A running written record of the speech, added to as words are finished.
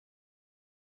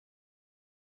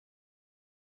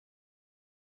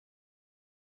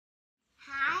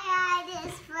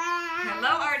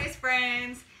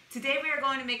Today we are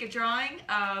going to make a drawing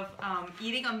of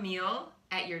eating a meal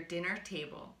at your dinner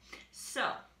table.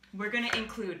 So we're going to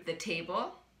include the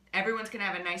table. Everyone's going to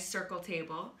have a nice circle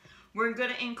table. We're going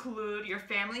to include your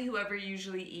family, whoever you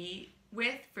usually eat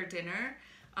with for dinner.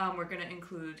 We're going to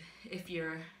include if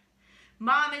your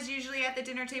mom is usually at the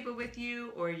dinner table with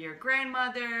you, or your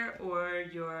grandmother, or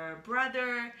your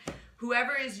brother,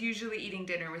 whoever is usually eating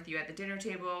dinner with you at the dinner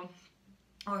table,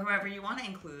 or whoever you want to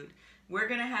include. We're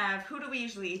going to have, who do we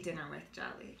usually eat dinner with,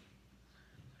 Jolly?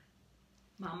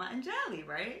 Mama and Jolly,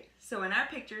 right? So in our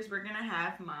pictures, we're going to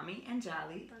have Mommy and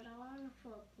Jolly. But I want to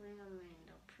put Grandma in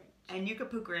the picture. And you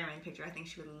could put Grandma in the picture. I think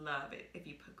she would love it if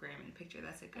you put Grandma in the picture.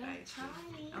 That's a good idea.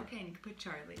 Charlie. Okay, and you can put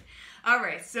Charlie. All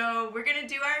right, so we're going to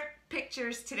do our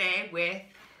pictures today with,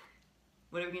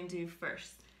 what are we going to do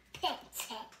first?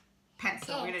 Pencil.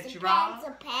 Pencil. We're going to draw.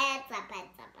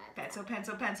 Pencil.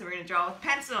 Pencil. We're going to draw with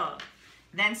pencil.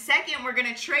 Then second, we're going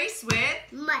to trace with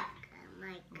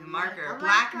marker.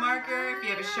 Black marker, if you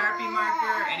have a Sharpie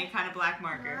marker, any kind of black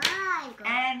marker.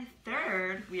 And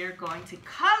third, we are going to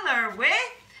color with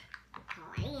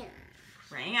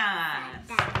crayons.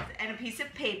 And a piece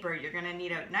of paper. You're going to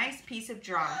need a nice piece of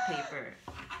drawing paper.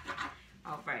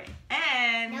 All right.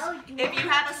 And if you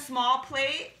have a small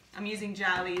plate, I'm using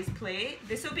Jolly's plate.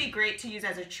 This will be great to use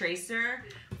as a tracer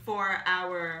for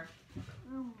our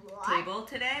table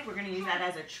today. We're going to use that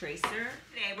as a tracer.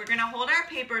 Today we're going to hold our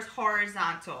papers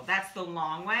horizontal. That's the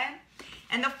long way.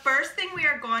 And the first thing we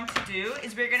are going to do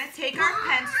is we're going to take our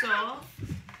pencil.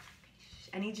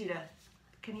 I need you to,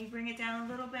 can you bring it down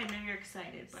a little bit? I know you're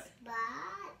excited, but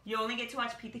you only get to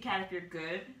watch Pete the Cat if you're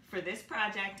good for this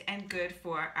project and good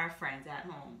for our friends at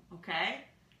home, okay?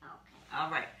 Okay. All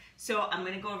right. So I'm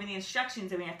going to go over the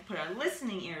instructions and we have to put our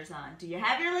listening ears on. Do you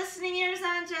have your listening ears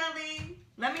on, Jelly?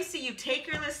 Let me see you take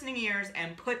your listening ears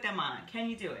and put them on. Can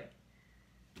you do it?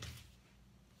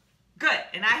 Good.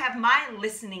 And I have my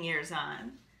listening ears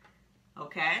on.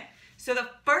 Okay? So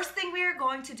the first thing we are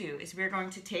going to do is we're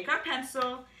going to take our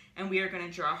pencil and we are going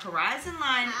to draw a horizon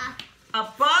line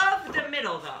above the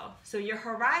middle though. So your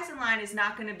horizon line is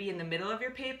not going to be in the middle of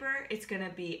your paper. It's going to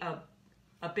be a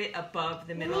bit above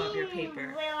the middle of your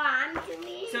paper.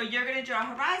 So you're going to draw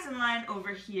a horizon line over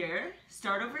here,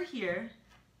 start over here,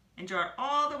 and draw it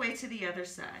all the way to the other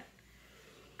side.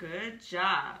 Good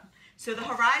job. So the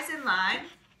horizon line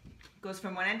goes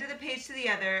from one end of the page to the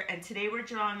other, and today we're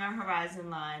drawing our horizon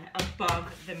line above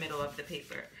the middle of the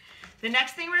paper. The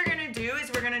next thing we're going to do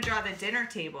is we're going to draw the dinner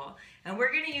table, and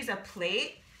we're going to use a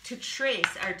plate to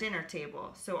trace our dinner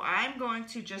table. So I'm going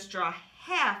to just draw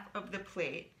half of the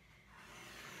plate.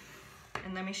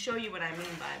 And let me show you what I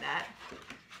mean by that.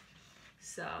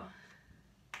 So,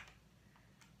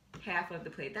 half of the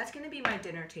plate. That's going to be my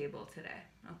dinner table today,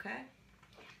 okay?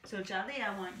 So, Jolly,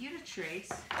 I want you to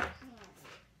trace.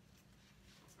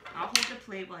 I'll hold the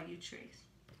plate while you trace.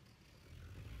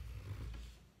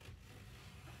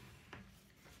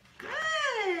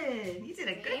 Good! You did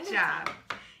a good job.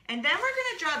 And then we're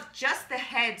going to draw just the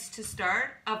heads to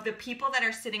start of the people that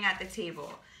are sitting at the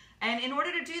table. And in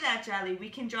order to do that, Jolly, we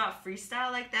can draw it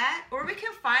freestyle like that, or we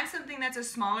can find something that's a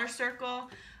smaller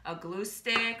circle, a glue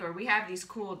stick, or we have these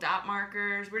cool dot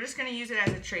markers. We're just going to use it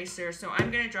as a tracer. So I'm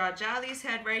going to draw Jolly's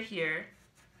head right here.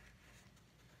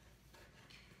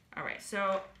 All right,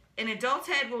 so an adult's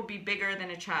head will be bigger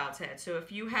than a child's head. So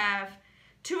if you have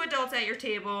two adults at your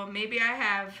table, maybe I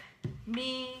have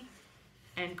me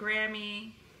and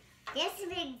Grammy. This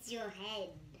makes your head.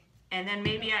 And then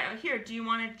maybe here, do you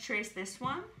want to trace this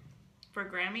one for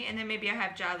Grammy? And then maybe I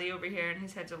have Jolly over here and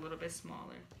his head's a little bit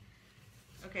smaller.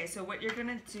 Okay, so what you're going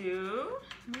to do,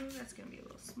 that's going to be a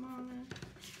little smaller,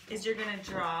 is you're going to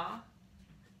draw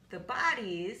the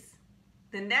bodies,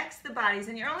 the necks, the bodies,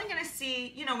 and you're only going to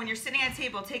see, you know, when you're sitting at a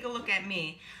table, take a look at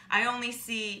me. I only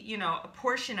see, you know, a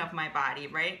portion of my body,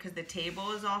 right? Because the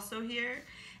table is also here.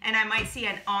 And I might see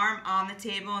an arm on the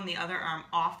table and the other arm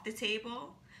off the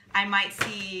table. I might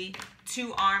see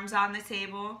two arms on the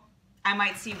table. I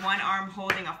might see one arm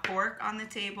holding a fork on the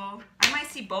table. I might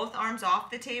see both arms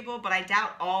off the table, but I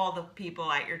doubt all the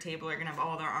people at your table are going to have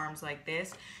all their arms like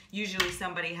this. Usually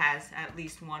somebody has at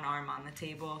least one arm on the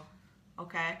table,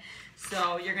 okay?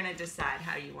 So you're going to decide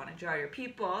how you want to draw your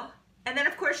people. And then,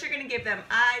 of course, you're going to give them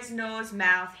eyes, nose,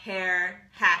 mouth, hair,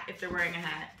 hat if they're wearing a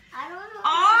hat. I don't know.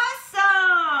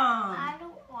 Awesome! I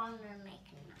don't want to make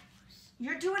a nose.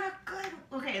 You're doing a good,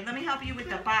 okay, let me help you with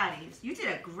the bodies. You did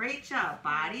a great job.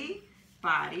 Body,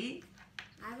 body,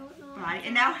 I don't know. body.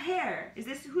 And now hair. Is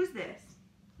this, who's this?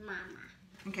 Mama.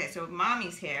 Okay, so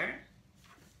Mommy's hair.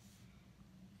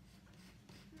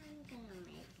 I'm going to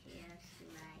make yours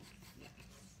like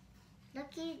this.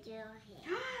 Look at your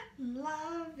hair.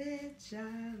 Love it,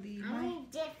 Jolly. I'm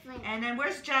different. And then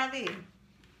where's Jolly?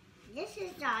 This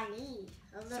is Jolly.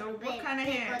 A little So bit what kind of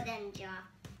bigger hair? than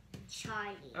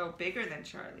Charlie. Oh, bigger than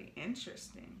Charlie.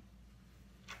 Interesting.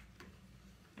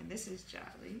 And this is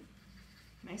Jolly.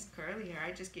 Nice curly hair.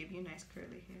 I just gave you nice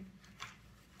curly hair.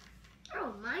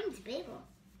 Oh, mine's bigger.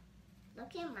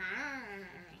 Look at mine.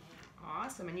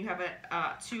 Awesome. And you have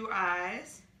 2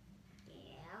 eyes.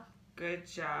 Yeah. Good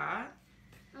job.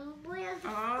 And where's the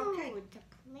Okay. food? The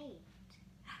plate.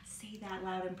 Say that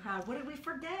loud and proud. What did we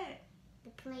forget? The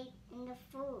plate and the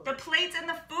food. The plates and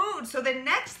the food. So the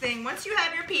next thing, once you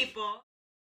have your people,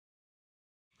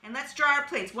 and let's draw our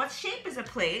plates. What shape is a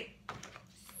plate?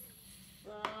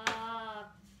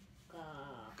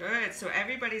 Good. So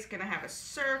everybody's going to have a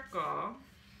circle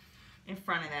in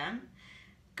front of them.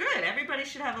 Good. Everybody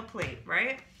should have a plate,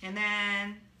 right? And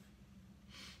then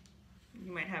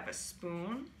you might have a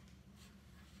spoon.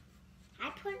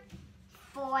 I put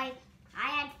 4. I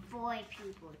had 4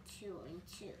 people, 2 and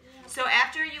 2. So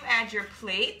after you add your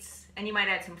plates, and you might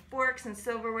add some forks and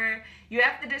silverware, you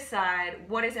have to decide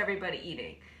what is everybody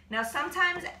eating. Now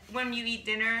sometimes when you eat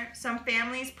dinner, some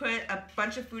families put a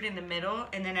bunch of food in the middle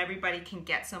and then everybody can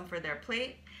get some for their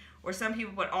plate. Or some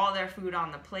people put all their food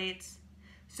on the plates.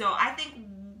 So I think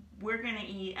we're gonna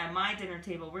eat, at my dinner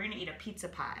table, we're gonna eat a pizza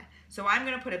pie. So I'm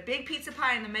gonna put a big pizza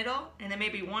pie in the middle and then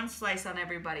maybe 1 slice on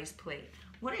everybody's plate.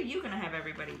 What are you gonna have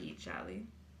everybody eat, Charlie?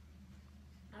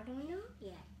 I don't know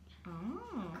yet.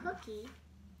 Oh. Cookie.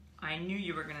 I knew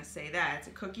you were gonna say that. It's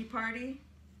a cookie party.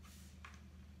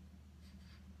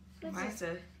 Mine's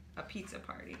a pizza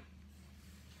party.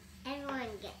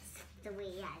 Everyone gets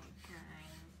 3 at a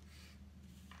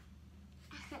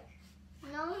time.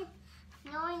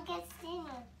 No one gets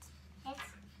dinner.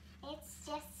 It's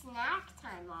just snack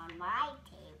time on my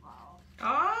table.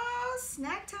 Oh,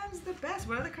 snack time's the best.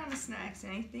 What other kind of snacks?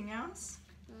 Anything else?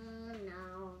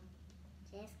 No,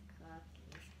 just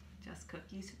cookies. Just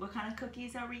cookies. What kind of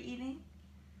cookies are we eating?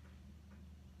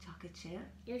 Chocolate chip?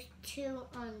 There's 2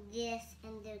 on this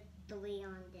and there's 3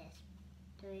 on this.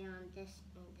 3 on this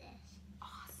and this.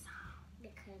 Awesome.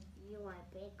 Because you are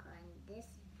bigger and this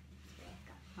is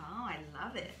bigger. Oh, I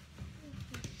love it.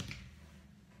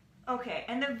 Okay,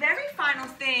 and the very final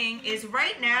thing is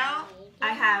right now I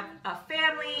have a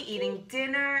family eating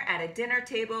dinner at a dinner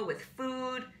table with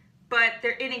food, but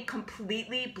they're in a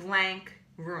completely blank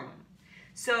room.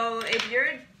 So if your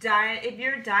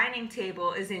dining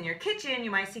table is in your kitchen,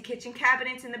 you might see kitchen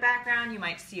cabinets in the background, you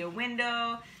might see a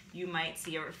window, you might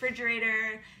see a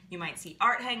refrigerator, you might see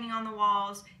art hanging on the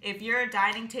walls. If your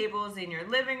dining table is in your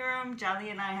living room,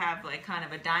 Jolly and I have like kind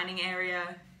of a dining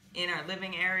area in our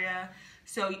living area.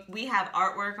 So we have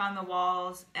artwork on the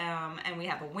walls and we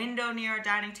have a window near our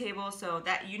dining table, so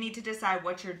that you need to decide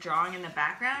what you're drawing in the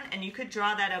background, and you could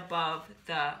draw that above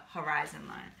the horizon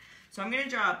line. So I'm going to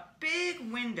draw a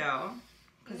big window.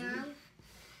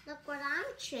 Look what I'm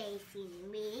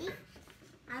tracing, me.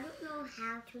 I don't know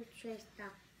how to trace the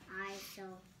eyes, so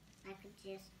I could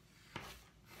just...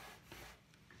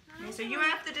 Okay, so you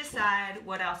have to decide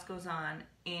what else goes on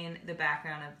in the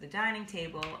background of the dining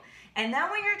table. And then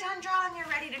when you're done drawing, you're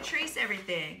ready to trace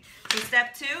everything. So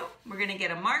step 2, we're going to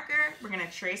get a marker. We're going to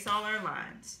trace all our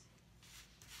lines.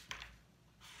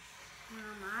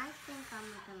 I think I'm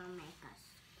going to make a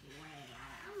square.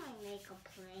 I'm going to make a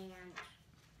plan.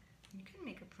 You can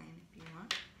make a plan if you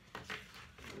want.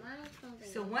 Mine's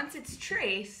gonna So once it's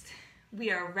traced,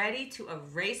 we are ready to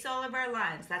erase all of our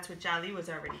lines. That's what Jolly was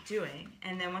already doing.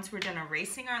 And then once we're done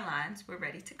erasing our lines, we're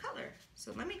ready to color.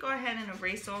 So let me go ahead and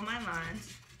erase all my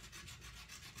lines.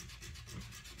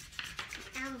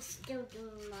 I'm still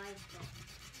doing my book.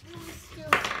 I'm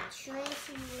still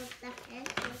tracing with the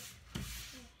pencil.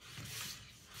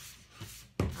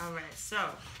 All right, so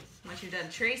once you're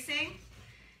done tracing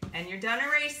and you're done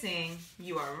erasing,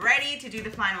 you are ready to do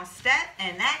the final step,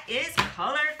 and that is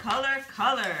color, color,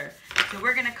 color. So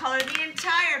we're gonna color the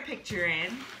entire picture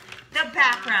in, the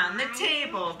background, the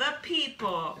table, the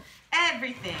people,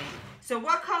 everything. So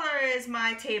what color is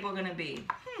my table gonna be?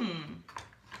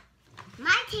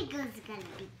 My table's gonna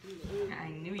be blue. I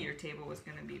knew your table was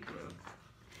gonna be blue.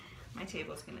 My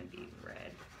table's gonna be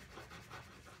red.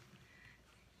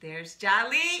 There's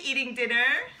Jolly eating dinner.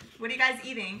 What are you guys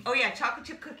eating? Oh yeah, chocolate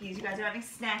chip cookies. You guys are having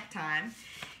snack time.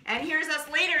 And here's us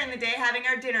later in the day having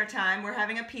our dinner time. We're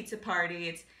having a pizza party.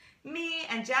 It's me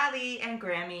and Jolly and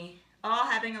Grammy all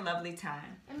having a lovely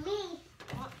time. And me,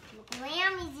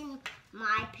 Grammy's in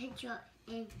my picture,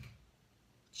 and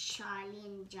Charlie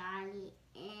and Jolly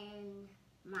and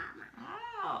Mama.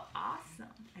 Oh, awesome.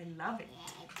 I love it.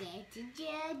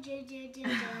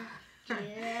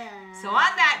 So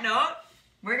on that note,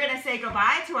 we're going to say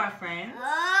goodbye to our friends.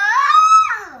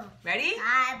 Oh! Ready?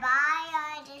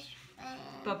 Bye-bye, artist friends.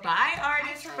 Bye-bye,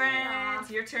 artist friends.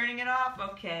 You're turning it off?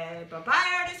 Okay.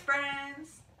 Bye-bye, artist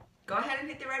friends. Go ahead and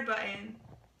hit the red button.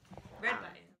 Red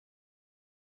button.